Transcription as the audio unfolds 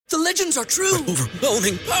The legends are true.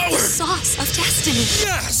 Overwhelming power! Sauce of destiny.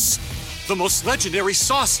 Yes! The most legendary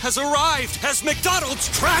sauce has arrived as McDonald's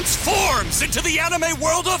transforms into the anime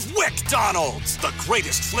world of WickDonald's. The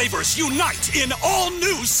greatest flavors unite in all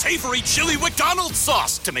new savory chili McDonald's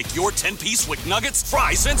sauce to make your 10-piece Wick Nuggets,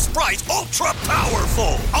 fries, and Sprite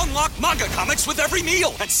ultra-powerful. Unlock manga comics with every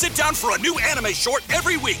meal and sit down for a new anime short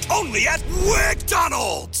every week only at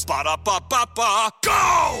WickDonald's. Ba-da-ba-ba-ba,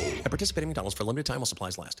 go! At participating McDonald's for a limited time while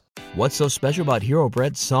supplies last. What's so special about Hero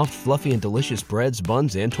Bread's soft, fluffy, and delicious breads,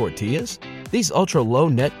 buns, and tortillas? These ultra-low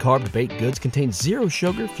net-carb baked goods contain zero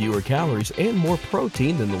sugar, fewer calories, and more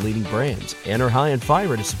protein than the leading brands, and are high in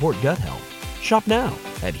fiber to support gut health. Shop now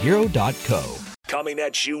at Hero.co. Coming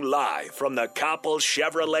at you live from the Coppel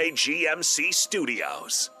Chevrolet GMC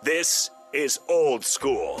studios. This is Old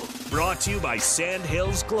School, brought to you by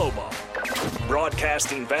Sandhills Global.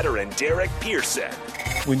 Broadcasting veteran Derek Pearson.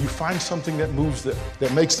 When you find something that moves them,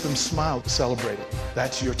 that makes them smile, celebrate it.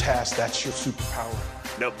 That's your task. That's your superpower.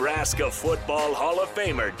 Nebraska Football Hall of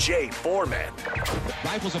Famer Jay Foreman.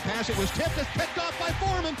 Rifles a pass. It was tipped. It's picked off by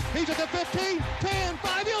Foreman. He's at the 15, 10,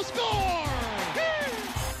 5. He'll score!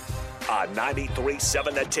 On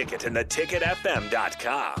 93.7 The Ticket and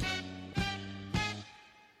theticketfm.com.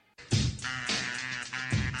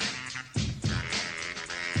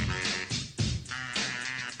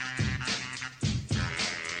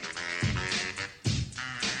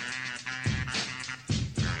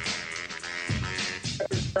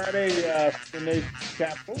 Friday for the nation's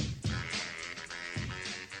capital.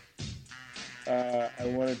 I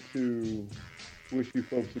wanted to wish you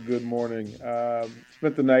folks a good morning.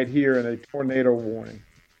 Spent the night here in a tornado warning.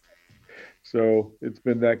 So it's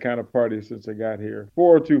been that kind of party since I got here.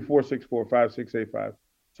 402-464-5685.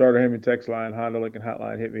 Starter Heyman text line, Honda Lincoln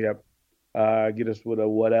hotline. Hit me up. Get us with a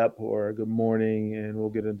what up or a good morning, and we'll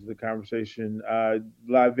get into the conversation.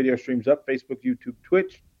 Live video streams up, Facebook, YouTube,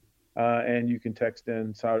 Twitch. And you can text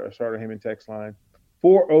in Starter Heyman text line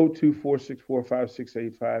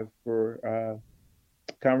 402-464-5685 for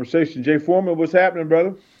conversation. Jay Foreman, what's happening,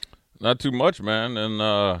 brother? Not too much, man. And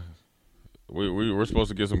we're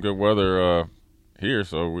supposed to get some good weather here,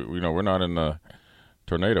 so we're not in the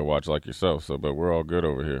tornado watch like yourself. But we're all good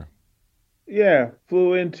over here. Yeah,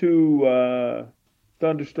 flew into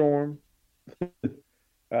thunderstorm.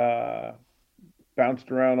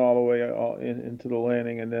 Bounced around all the way into the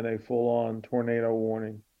landing, and then a full-on tornado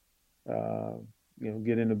warning.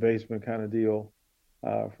 Get in the basement kind of deal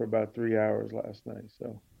for about 3 hours last night.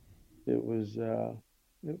 So it was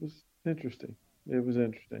interesting. It was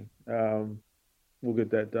interesting. We'll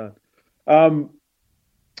get that done.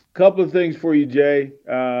 Couple of things for you, Jay.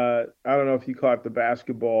 I don't know if you caught the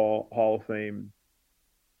Basketball Hall of Fame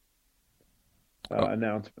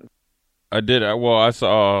announcement. I did. I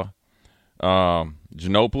saw.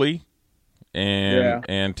 Ginobili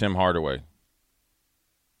and Tim Hardaway.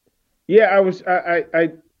 Yeah, I was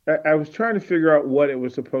trying to figure out what it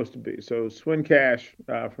was supposed to be. So Swin Cash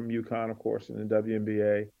from UConn, of course, in the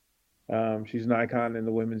WNBA. She's an icon in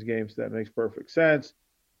the women's game, so that makes perfect sense.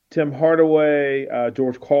 Tim Hardaway,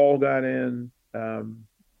 George Karl got in, of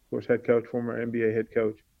course, head coach, former NBA head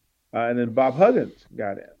coach, and then Bob Huggins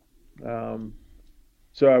got in.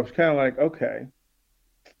 So I was kind of like, okay.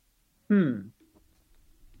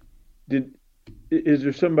 Is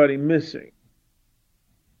there somebody missing?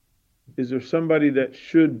 Is there somebody that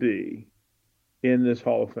should be in this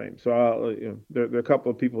Hall of Fame? So there are a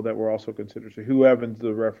couple of people that were also considered. So Hugh Evans,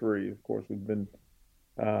 the referee, of course, we've been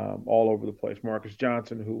all over the place. Marcus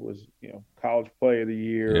Johnson, who was College Player of the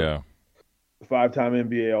Year, five-time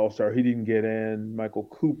NBA All-Star, he didn't get in. Michael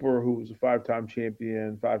Cooper, who was a five-time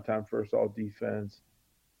champion, five-time first All-Defense.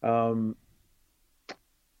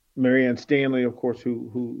 Marianne Stanley, of course,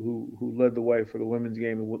 who led the way for the women's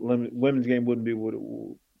game. The women's game wouldn't be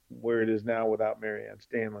where it is now without Marianne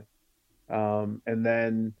Stanley. And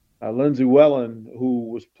then Lindsay Wellen, who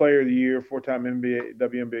was Player of the Year, four-time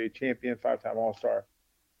WNBA champion, five-time All-Star,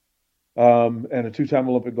 and a two-time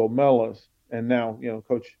Olympic gold medalist. And now,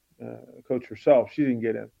 coach herself, she didn't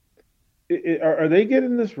get in. Are they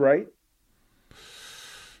getting this right?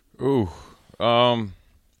 Ooh, I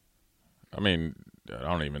mean, I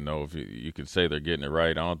don't even know if you could say they're getting it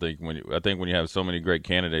right. I think when you have so many great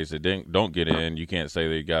candidates that don't get in, you can't say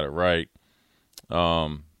they got it right.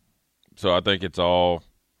 So I think it's all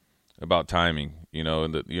about timing,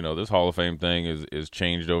 and this Hall of Fame thing is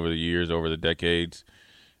changed over the years, over the decades,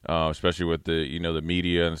 especially with the the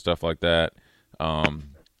media and stuff like that.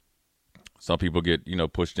 Some people get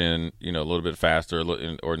pushed in a little bit faster,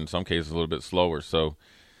 or in some cases a little bit slower. So.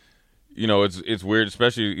 It's weird,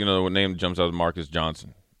 especially, the name that jumps out of Marcus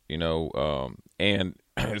Johnson, and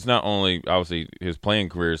it's not only obviously his playing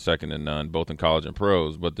career is second to none, both in college and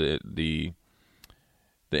pros, but the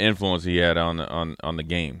influence he had on the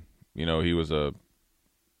game. You know, he was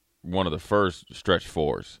one of the first stretch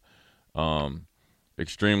fours.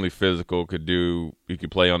 Extremely physical, he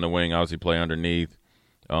could play on the wing, obviously play underneath.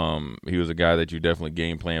 He was a guy that you definitely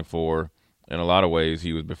game plan for. In a lot of ways,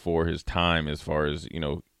 he was before his time as far as, you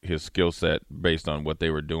know, his skill set based on what they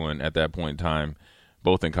were doing at that point in time,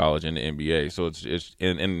 both in college and the NBA. So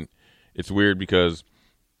it's weird because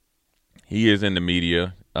he is in the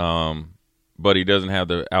media, but he doesn't have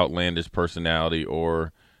the outlandish personality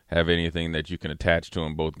or have anything that you can attach to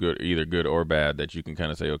him, either good or bad, that you can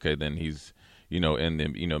kind of say, okay, then he's, you know, in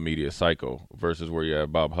the, you know, media cycle, versus where you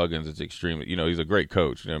have Bob Huggins. It's extremely, you know, he's a great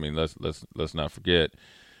coach. You know what I mean? Let's not forget,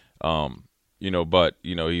 you know, but,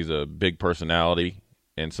 you know, he's a big personality.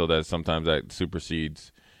 And so that sometimes that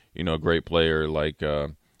supersedes, you know, a great player like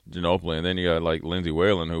Ginobili. And then you got like Lindsey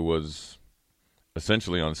Whalen, who was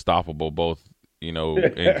essentially unstoppable, both, you know,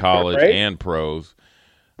 in college right? and pros.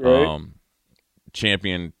 Right.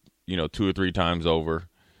 Champion, you know, 2 or 3 times over.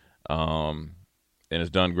 And has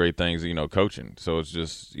done great things, you know, coaching. So it's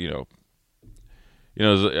just,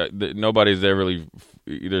 nobody's there really.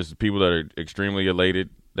 There's people that are extremely elated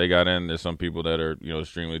they got in. There's some people that are, you know,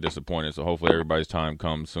 extremely disappointed. So hopefully everybody's time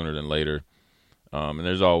comes sooner than later. And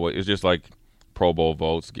there's always, it's just like Pro Bowl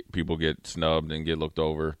votes. People get snubbed and get looked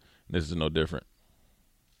over. This is no different.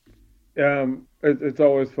 It's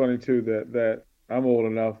always funny too that I'm old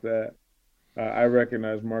enough that I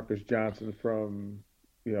recognize Marcus Johnson from,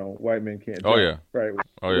 you know, White Men Can't Jump. Oh yeah, right.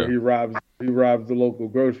 Oh yeah. He robs the local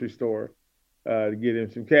grocery store to get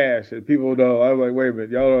him some cash. And people know. I'm like, wait a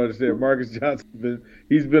minute, y'all don't understand. Marcus Johnson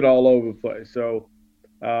he's been all over the place. So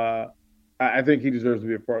I think he deserves to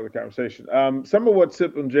be a part of the conversation. Some of what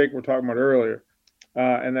Sip and Jake were talking about earlier,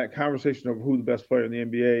 and that conversation of who the best player in the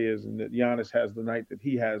NBA is, and that Giannis has the night that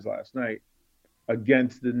he has last night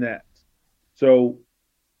against the Nets. So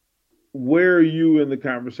where are you in the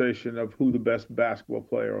conversation of who the best basketball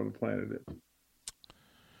player on the planet is?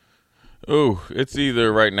 Oh, it's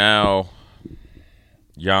either right now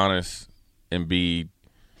Giannis, Embiid,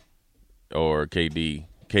 or KD.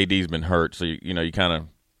 KD's been hurt, so you kind of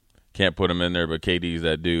can't put him in there, but KD's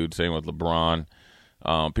that dude. Same with LeBron.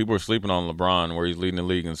 People are sleeping on LeBron, where he's leading the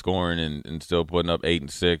league in scoring and still putting up 8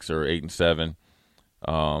 and 6 or 8 and 7.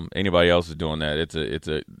 Anybody else is doing that. It's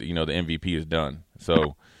a the MVP is done.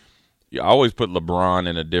 So you always put LeBron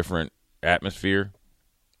in a different atmosphere,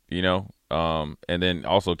 and then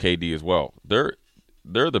also KD as well. They're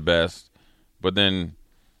the best, but then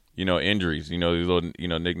injuries. These little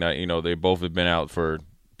knick-knack. They both have been out for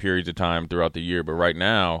periods of time throughout the year, but right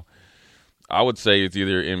now, I would say it's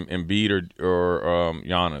either Embiid or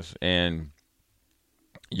Giannis. And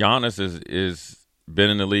Giannis is been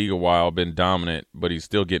in the league a while, been dominant, but he's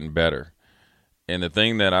still getting better. And the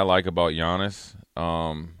thing that I like about Giannis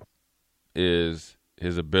is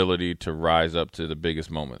his ability to rise up to the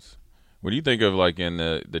biggest moments. When you think of like in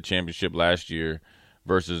the championship last year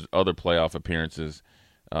versus other playoff appearances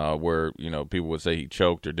where people would say he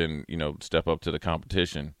choked or didn't step up to the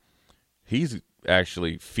competition, he's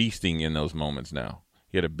actually feasting in those moments now.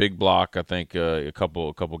 He had a big block, I think, a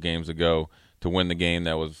couple games ago to win the game.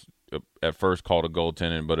 That was at first called a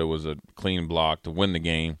goaltending, but it was a clean block to win the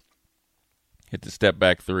game. Hit the step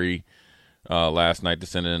back three last night to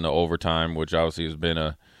send it into overtime, which obviously has been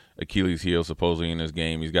a Achilles heel supposedly in his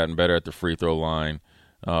game. He's gotten better at the free throw line,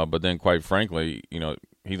 but then quite frankly,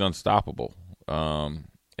 he's unstoppable.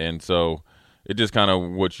 And so it just kind of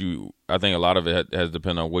I think a lot of it has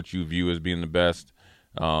depended on what you view as being the best.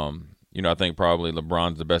 I think probably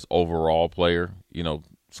LeBron's the best overall player,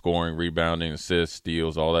 scoring, rebounding, assists,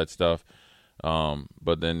 steals, all that stuff.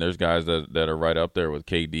 But then there's guys that are right up there with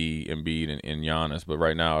KD, Embiid, and Giannis. But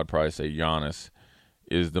right now I'd probably say Giannis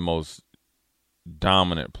is the most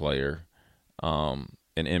dominant player. And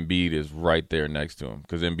Embiid is right there next to him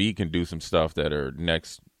because Embiid can do some stuff that are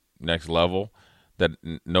next level that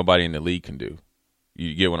nobody in the league can do.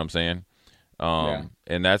 You get what I'm saying? Yeah.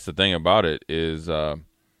 And that's the thing about it is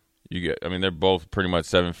they're both pretty much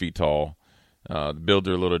 7 feet tall. The builds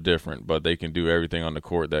are a little different, but they can do everything on the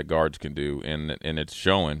court that guards can do, and it's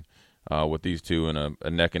showing with these two in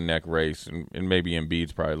a neck-and-neck race, and maybe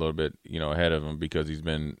Embiid's probably a little bit ahead of him because he's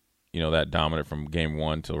been that dominant from game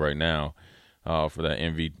one till right now for that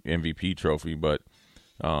MVP trophy. But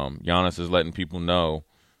Giannis is letting people know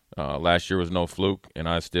last year was no fluke, and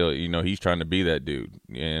I still he's trying to be that dude,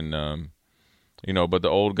 and but the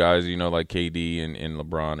old guys like KD and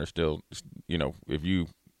LeBron are still if you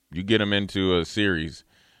get them into a series,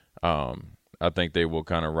 I think they will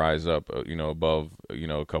kind of rise up, above,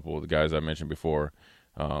 a couple of the guys I mentioned before,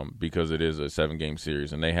 because it is a 7-game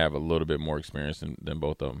series, and they have a little bit more experience than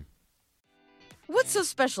both of them. What's so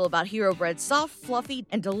special about Hero Bread's soft, fluffy,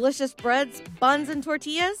 and delicious breads, buns, and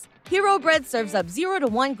tortillas? Hero Bread serves up 0 to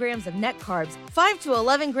 1 grams of net carbs, 5 to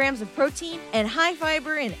 11 grams of protein, and high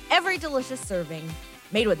fiber in every delicious serving.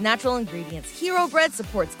 Made with natural ingredients, Hero Bread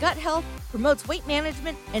supports gut health, promotes weight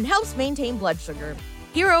management, and helps maintain blood sugar.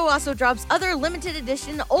 Hero also drops other limited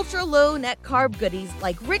edition ultra-low net carb goodies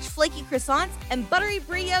like rich flaky croissants and buttery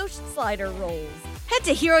brioche slider rolls. Head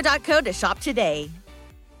to hero.co to shop today.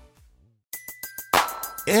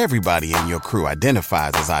 Everybody in your crew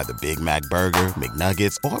identifies as either Big Mac Burger,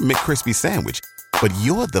 McNuggets, or McCrispy Sandwich. But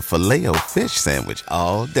you're the Filet-O-Fish Sandwich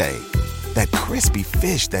all day. That crispy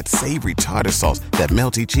fish, that savory tartar sauce, that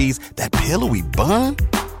melty cheese, that pillowy bun.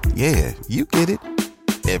 Yeah, you get it.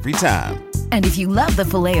 Every time. And if you love the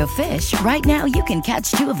Filet-O-Fish, right now you can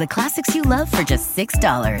catch 2 of the classics you love for just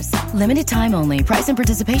 $6. Limited time only. Price and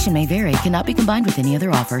participation may vary. Cannot be combined with any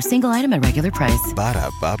other offer. Single item at regular price.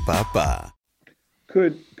 Ba-da-ba-ba-ba.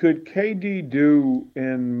 Could KD do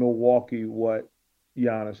in Milwaukee what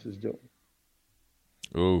Giannis is doing?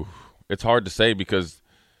 Ooh, it's hard to say because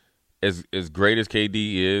as great as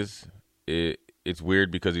KD is, it's weird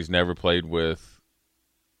because he's never played with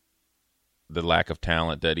the lack of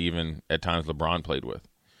talent that even at times LeBron played with,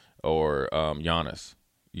 or Giannis.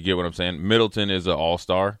 You get what I'm saying? Middleton is an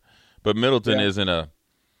all-star, but Middleton isn't a.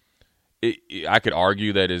 I could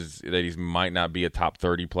argue that he might not be a top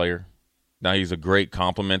 30 player. Now he's a great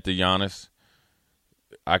compliment to Giannis.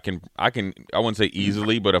 I wouldn't say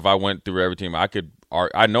easily, but if I went through every team,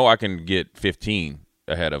 I know I can get 15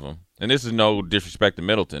 ahead of him. And this is no disrespect to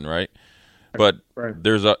Middleton, right? But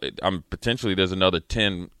there's another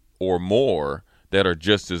 10 or more that are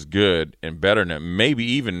just as good and better than him, maybe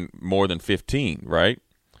even more than 15, right?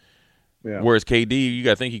 Yeah. Whereas KD, you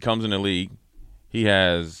got to think he comes in the league. He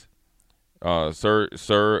has Sir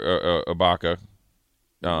Ibaka,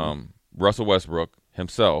 Russell Westbrook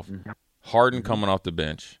himself, Harden coming off the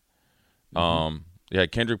bench. You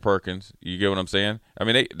had Kendrick Perkins. You get what I'm saying? I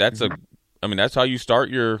mean, that's how you start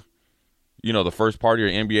your, the first part of your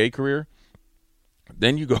NBA career.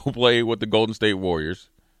 Then you go play with the Golden State Warriors,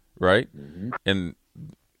 right? And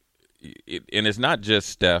it's not just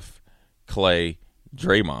Steph, Clay,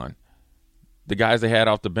 Draymond. The guys they had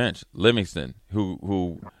off the bench, Livingston,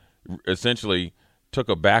 who essentially took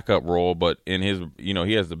a backup role, but in his,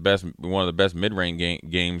 he has one of the best mid-range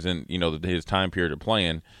games in, his time period of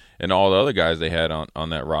playing, and all the other guys they had on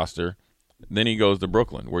that roster. Then he goes to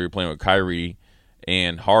Brooklyn, where you're playing with Kyrie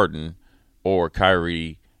and Harden, or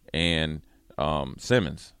Kyrie and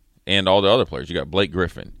Simmons, and all the other players. You got Blake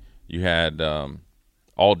Griffin, you had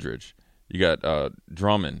Aldridge, you got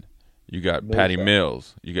Drummond, you got Patty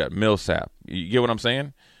Mills, you got Millsap. You get what I'm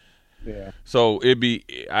saying? Yeah. So it'd be,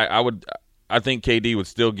 I think KD would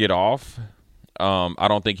still get off. I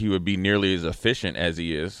don't think he would be nearly as efficient as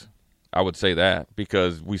he is. I would say that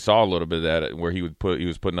because we saw a little bit of that where he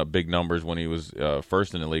was putting up big numbers when he was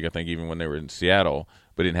first in the league. I think even when they were in Seattle,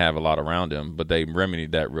 but didn't have a lot around him. But they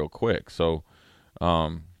remedied that real quick. So I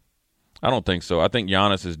don't think so. I think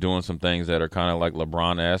Giannis is doing some things that are kind of like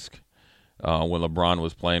LeBron-esque. When LeBron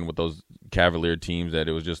was playing with those Cavalier teams, that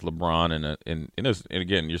it was just LeBron and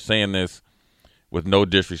again, you're saying this with no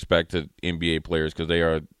disrespect to NBA players because they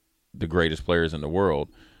are the greatest players in the world.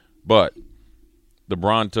 But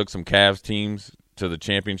LeBron took some Cavs teams to the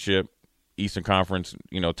championship, Eastern Conference,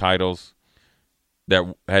 titles that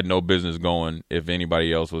had no business going if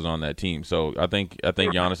anybody else was on that team. So I think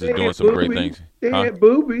Giannis is doing some great things. They had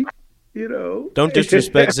Booby, Don't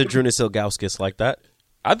disrespect Zydrunas Ilgauskas like that.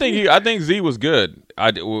 I think Z was good.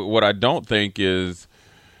 What I don't think is,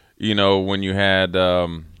 when you had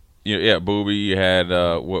Booby, you had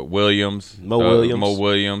Williams, Mo Williams. Mo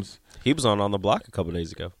Williams. He was on the block a couple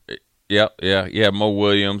days ago. Yeah. Mo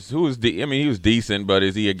Williams, who was he was decent, but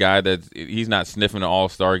is he a guy he's not sniffing the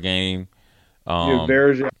All-Star game?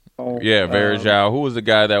 Varejao. Varejao. Who was the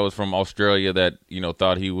guy that was from Australia that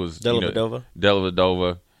thought he was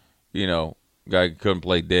Dellavedova? Guy who couldn't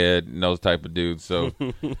play dead and those type of dudes. So,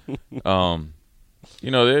 they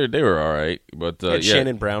were all right, but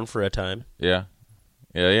Shannon Brown for a time. Yeah,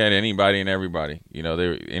 and anybody and everybody. They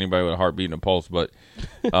were anybody with a heartbeat and a pulse. But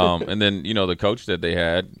and then the coach that they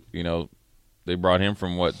had, they brought him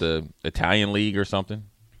from the Italian league or something.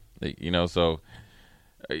 So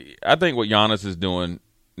I think what Giannis is doing,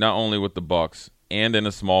 not only with the Bucks and in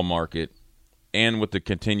a small market, and with the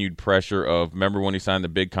continued pressure of, remember when he signed the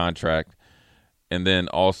big contract, and then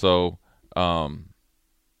also,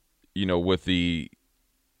 with the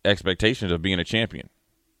expectations of being a champion.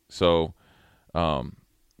 So,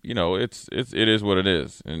 you know, it is what it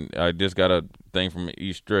is. And I just got a thing from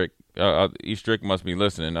East Strick. East Strick must be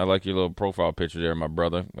listening. I like your little profile picture there, my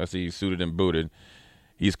brother. I see you suited and booted.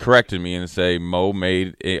 He's corrected me and say Mo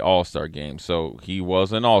made a All-Star game. So he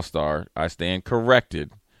was an All-Star. I stand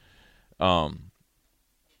corrected.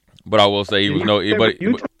 But I will say he was no. But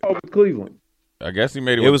Utah with Cleveland. I guess he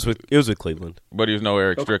made it. It was with Cleveland. But he was no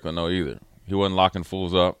Eric Strickland, no either. He wasn't locking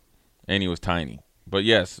fools up, and he was tiny. But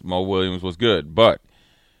yes, Mo Williams was good. But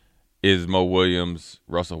is Mo Williams,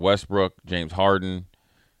 Russell Westbrook, James Harden,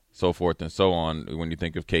 so forth and so on when you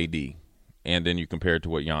think of KD, and then you compare it to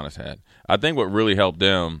what Giannis had? I think what really helped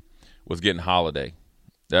them was getting Holiday.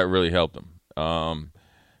 That really helped them.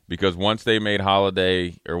 Because once they made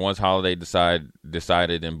Holiday, or once Holiday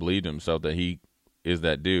decided and believed himself that he is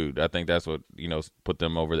that dude, I think that's what, you know, put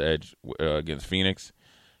them over the edge against Phoenix,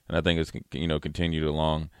 and I think it's, you know, continued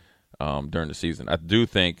along during the season. I do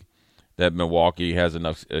think that Milwaukee has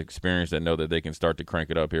enough experience that know that they can start to crank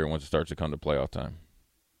it up here once it starts to come to playoff time.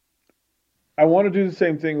 I want to do the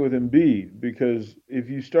same thing with Embiid, because if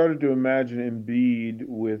you started to imagine Embiid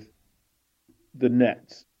with the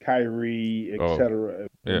Nets, Kyrie, etc.,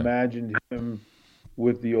 imagined him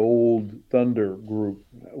with the old Thunder group,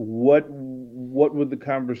 what would the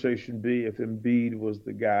conversation be if Embiid was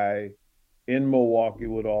the guy in Milwaukee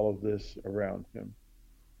with all of this around him?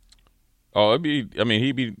 Oh,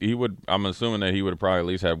 he would. I'm assuming that he would have probably at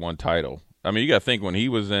least had one title. I mean, you got to think when he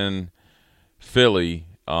was in Philly,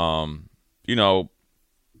 you know,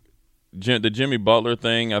 the Jimmy Butler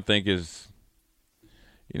thing, I think is,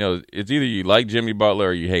 you know, it's either you like Jimmy Butler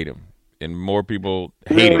or you hate him, and more people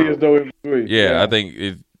hate him. Yeah, I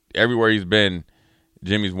think everywhere he's been,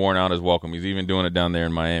 Jimmy's worn out his welcome. He's even doing it down there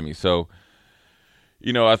in Miami. So,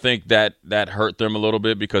 you know, I think that hurt them a little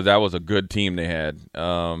bit because that was a good team they had.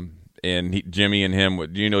 And Jimmy and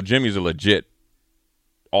him, you know, Jimmy's a legit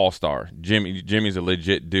all-star. Jimmy's a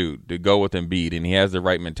legit dude to go with Embiid, and he has the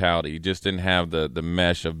right mentality. He just didn't have the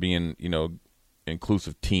mesh of being, you know,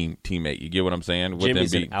 inclusive teammate. You get what I'm saying? With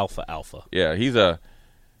Jimmy's Embiid. an alpha. Yeah, he's a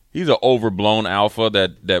overblown alpha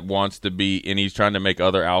that wants to be, and he's trying to make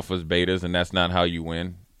other alphas betas, and that's not how you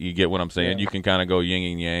win. You get what I'm saying? Yeah. You can kind of go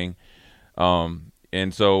yin and yang.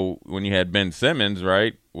 And so when you had Ben Simmons,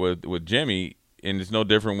 right, with Jimmy, and it's no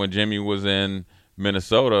different when Jimmy was in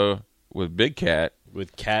Minnesota with Big Cat.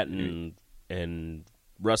 With Cat and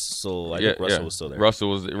Russell. I think Russell was still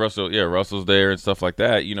there. Russell's there and stuff like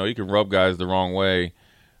that. You know, you can rub guys the wrong way.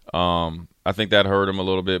 I think that hurt him a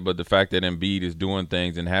little bit, but the fact that Embiid is doing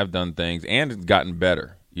things and have done things and has gotten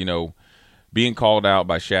better, you know, being called out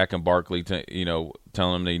by Shaq and Barkley, you know,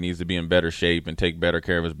 telling him that he needs to be in better shape and take better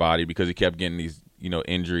care of his body because he kept getting these, you know,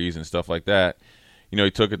 injuries and stuff like that. You know,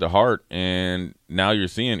 he took it to heart, and now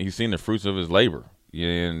he's seeing the fruits of his labor.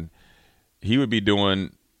 And he would be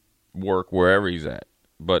doing work wherever he's at.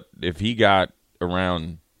 But if he got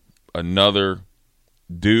around another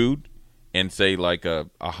dude and say like a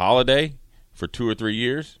Holiday for 2 or 3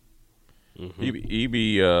 years, he'd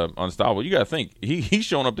be unstoppable. You got to think, he's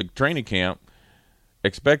showing up to training camp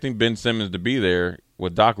expecting Ben Simmons to be there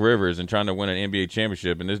with Doc Rivers and trying to win an NBA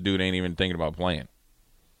championship, and this dude ain't even thinking about playing.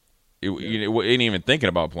 It ain't even thinking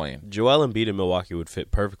about playing. Joel Embiid in Milwaukee would fit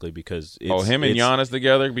perfectly because him and Giannis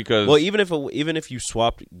together, because even if you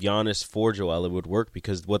swapped Giannis for Joel, it would work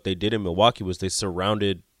because what they did in Milwaukee was they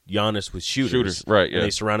surrounded Giannis with shooters, right? Yeah, and they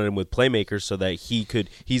surrounded him with playmakers so that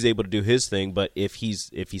he's able to do his thing. But if he's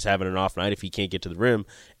having an off night, if he can't get to the rim,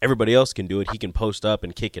 everybody else can do it. He can post up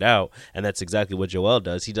and kick it out, and that's exactly what Joel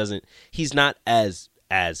does. He's not as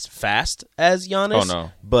fast as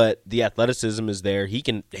Giannis, but the athleticism is there. He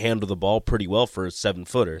can handle the ball pretty well for a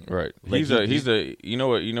 7-footer. Right. Like he's you know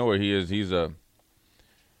what he is. He's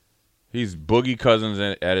Boogie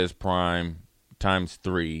Cousins at his prime times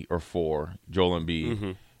 3 or 4. Joel Embiid.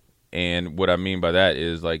 Mm-hmm. And what I mean by that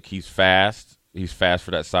is like he's fast. He's fast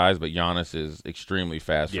for that size, but Giannis is extremely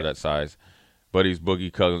fast for that size. But he's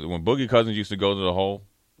Boogie Cousins. When Boogie Cousins used to go to the hole,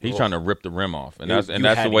 he's trying to rip the rim off, and that's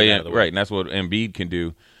the way, right? And that's what Embiid can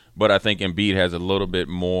do. But I think Embiid has a little bit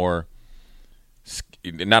more,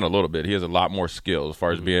 not a little bit. He has a lot more skill as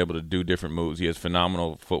far as being able to do different moves. He has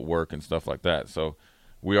phenomenal footwork and stuff like that. So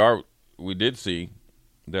we did see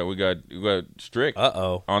that we got Strick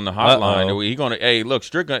on the hotline.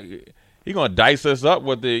 Strick, he's gonna dice us up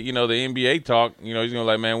with the the NBA talk. You know, he's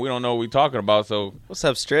gonna man, we don't know what we're talking about. So what's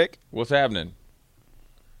up, Strick? What's happening?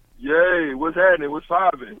 Yay, what's happening? What's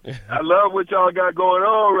popping? I love what y'all got going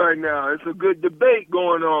on right now. It's a good debate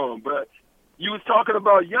going on. But you was talking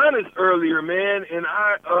about Giannis earlier, man, and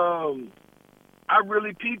I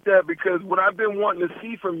really peeped that because what I've been wanting to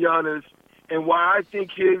see from Giannis and why I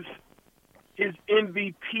think his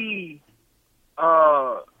MVP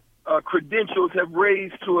credentials have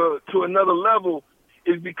raised to another level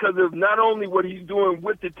is because of not only what he's doing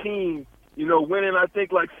with the team, winning I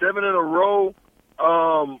think like 7 in a row.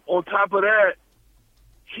 On top of that,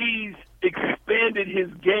 he's expanded his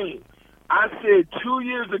game. I said 2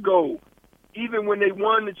 years ago, even when they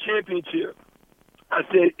won the championship, I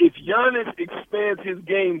said if Giannis expands his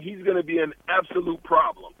game, he's going to be an absolute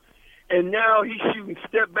problem. And now he's shooting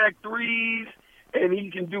step-back threes, and he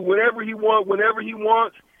can do whatever he wants, whenever he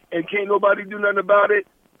wants, and can't nobody do nothing about it.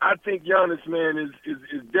 I think Giannis, man,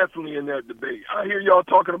 is definitely in that debate. I hear y'all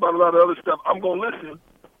talking about a lot of other stuff. I'm going to listen.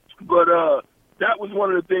 But that was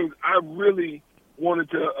one of the things I really wanted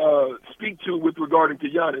to speak to with regarding to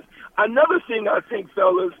Giannis. Another thing I think,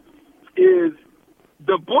 fellas, is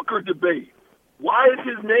the Booker debate. Why is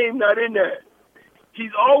his name not in that?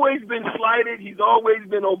 He's always been slighted. He's always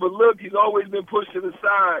been overlooked. He's always been pushed to the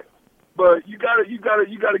side. But you gotta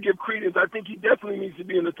give credence. I think he definitely needs to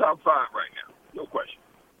be in the top 5 right now. No question.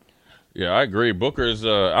 Yeah, I agree. Booker's.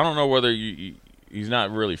 I don't know whether he's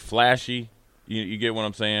not really flashy. You get what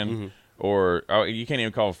I'm saying? Mm-hmm. Or you can't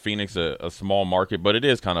even call Phoenix a small market, but it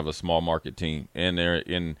is kind of a small market team, and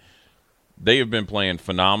they have been playing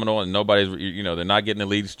phenomenal, and nobody's they're not getting the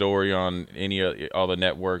lead story on all the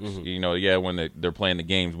networks. Mm-hmm. When they're playing the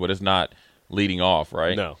games, but it's not leading off,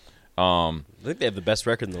 right? No. I think they have the best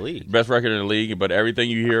record in the league. Best record in the league, but everything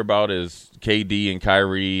you hear about is KD and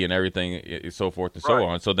Kyrie and everything, so forth and so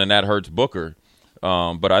on. So then that hurts Booker.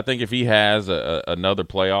 But I think if he has another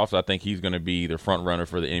playoffs, I think he's going to be the front runner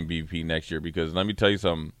for the MVP next year. Because let me tell you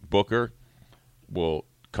something, Booker will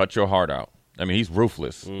cut your heart out. I mean, he's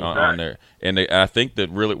ruthless on there. And I think that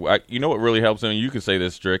really, what really helps him, and you can say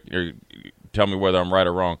this, Strick, or tell me whether I'm right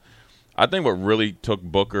or wrong. I think what really took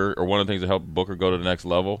Booker, or one of the things that helped Booker go to the next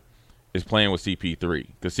level, is playing with CP3.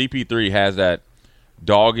 Because CP3 has that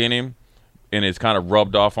dog in him, and it's kind of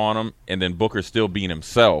rubbed off on him, and then Booker's still being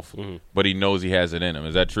himself, but he knows he has it in him.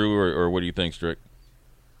 Is that true, or what do you think, Strick?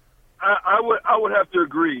 I would have to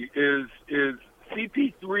agree. Is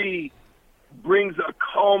CP3 brings a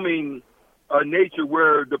calming nature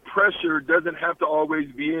where the pressure doesn't have to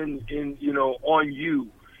always be on you.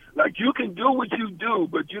 Like, you can do what you do,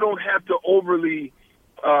 but you don't have to overly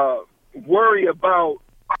worry about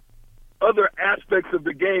other aspects of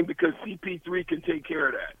the game because CP3 can take care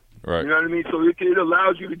of that. Right. You know what I mean? So it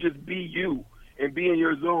allows you to just be you and be in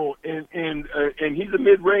your zone. And he's a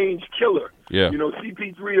mid-range killer. Yeah.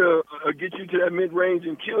 CP3 will get you to that mid-range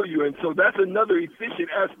and kill you. And so that's another efficient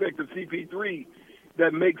aspect of CP3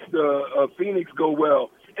 that makes the Phoenix go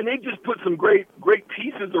well. And they just put some great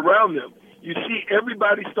pieces around them. You see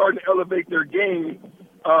everybody starting to elevate their game.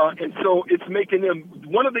 And so it's making them –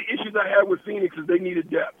 one of the issues I had with Phoenix is they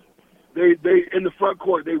needed depth. They in the front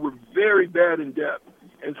court, they were very bad in depth.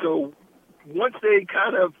 And so once they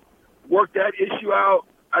kind of work that issue out,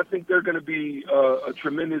 I think they're going to be a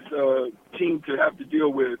tremendous team to have to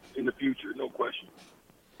deal with in the future, no question.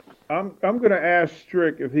 I'm going to ask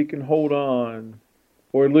Strick if he can hold on,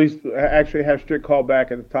 or at least actually have Strick call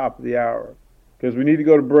back at the top of the hour, because we need to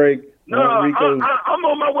go to break. No, I'm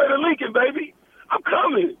on my way to Lincoln, baby. I'm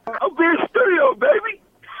coming. I'll be in studio, baby.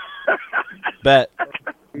 Bet.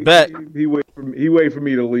 He wait for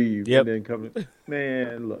me to leave and then come in.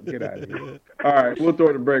 Man, look, get out of here. All right, we'll throw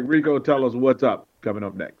it a break. Rico, tell us what's up coming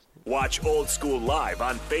up next. Watch Old School live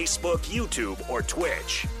on Facebook, YouTube, or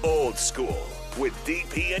Twitch. Old School with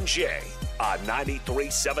DP and J on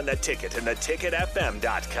 93.7 The Ticket and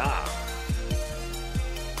theticketfm.com.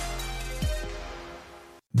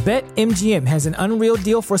 BetMGM has an unreal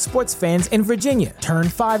deal for sports fans in Virginia. Turn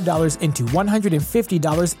 $5 into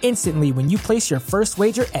 $150 instantly when you place your first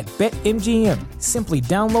wager at BetMGM. Simply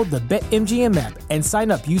download the BetMGM app and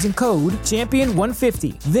sign up using code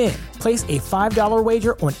Champion150. Then, place a $5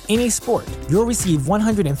 wager on any sport. You'll receive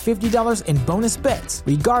 $150 in bonus bets,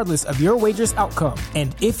 regardless of your wager's outcome.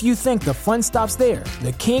 And if you think the fun stops there,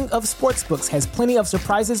 the King of Sportsbooks has plenty of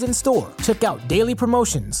surprises in store. Check out daily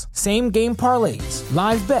promotions, same-game parlays,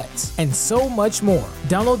 live bets, and so much more.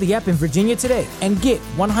 Download the app in Virginia today and get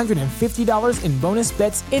 $150 in bonus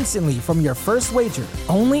bets instantly from your first wager.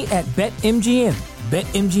 Only at BetMGM.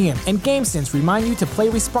 BetMGM and GameSense remind you to play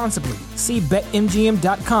responsibly. See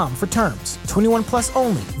BetMGM.com for terms. 21 plus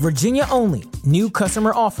only. Virginia only. New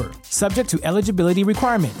customer offer. Subject to eligibility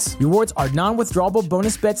requirements. Rewards are non-withdrawable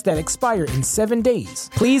bonus bets that expire in 7 days.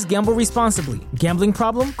 Please gamble responsibly. Gambling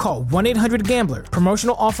problem? Call 1-800-GAMBLER.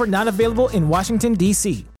 Promotional offer not available in Washington,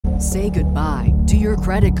 D.C. Say goodbye to your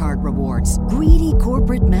credit card rewards. Greedy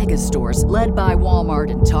corporate mega stores, led by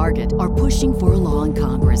Walmart and Target, are pushing for a law in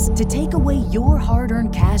Congress to take away your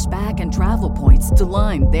hard-earned cash back and travel points to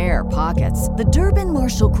line their pockets. The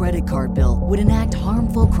Durbin-Marshall credit card bill would enact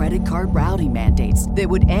harmful credit card routing mandates that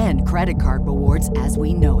would end credit card rewards as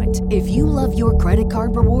we know it. If you love your credit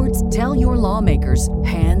card rewards, tell your lawmakers,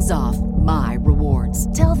 hands off my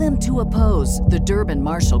rewards. Tell them to oppose the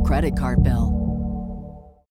Durbin-Marshall credit card bill.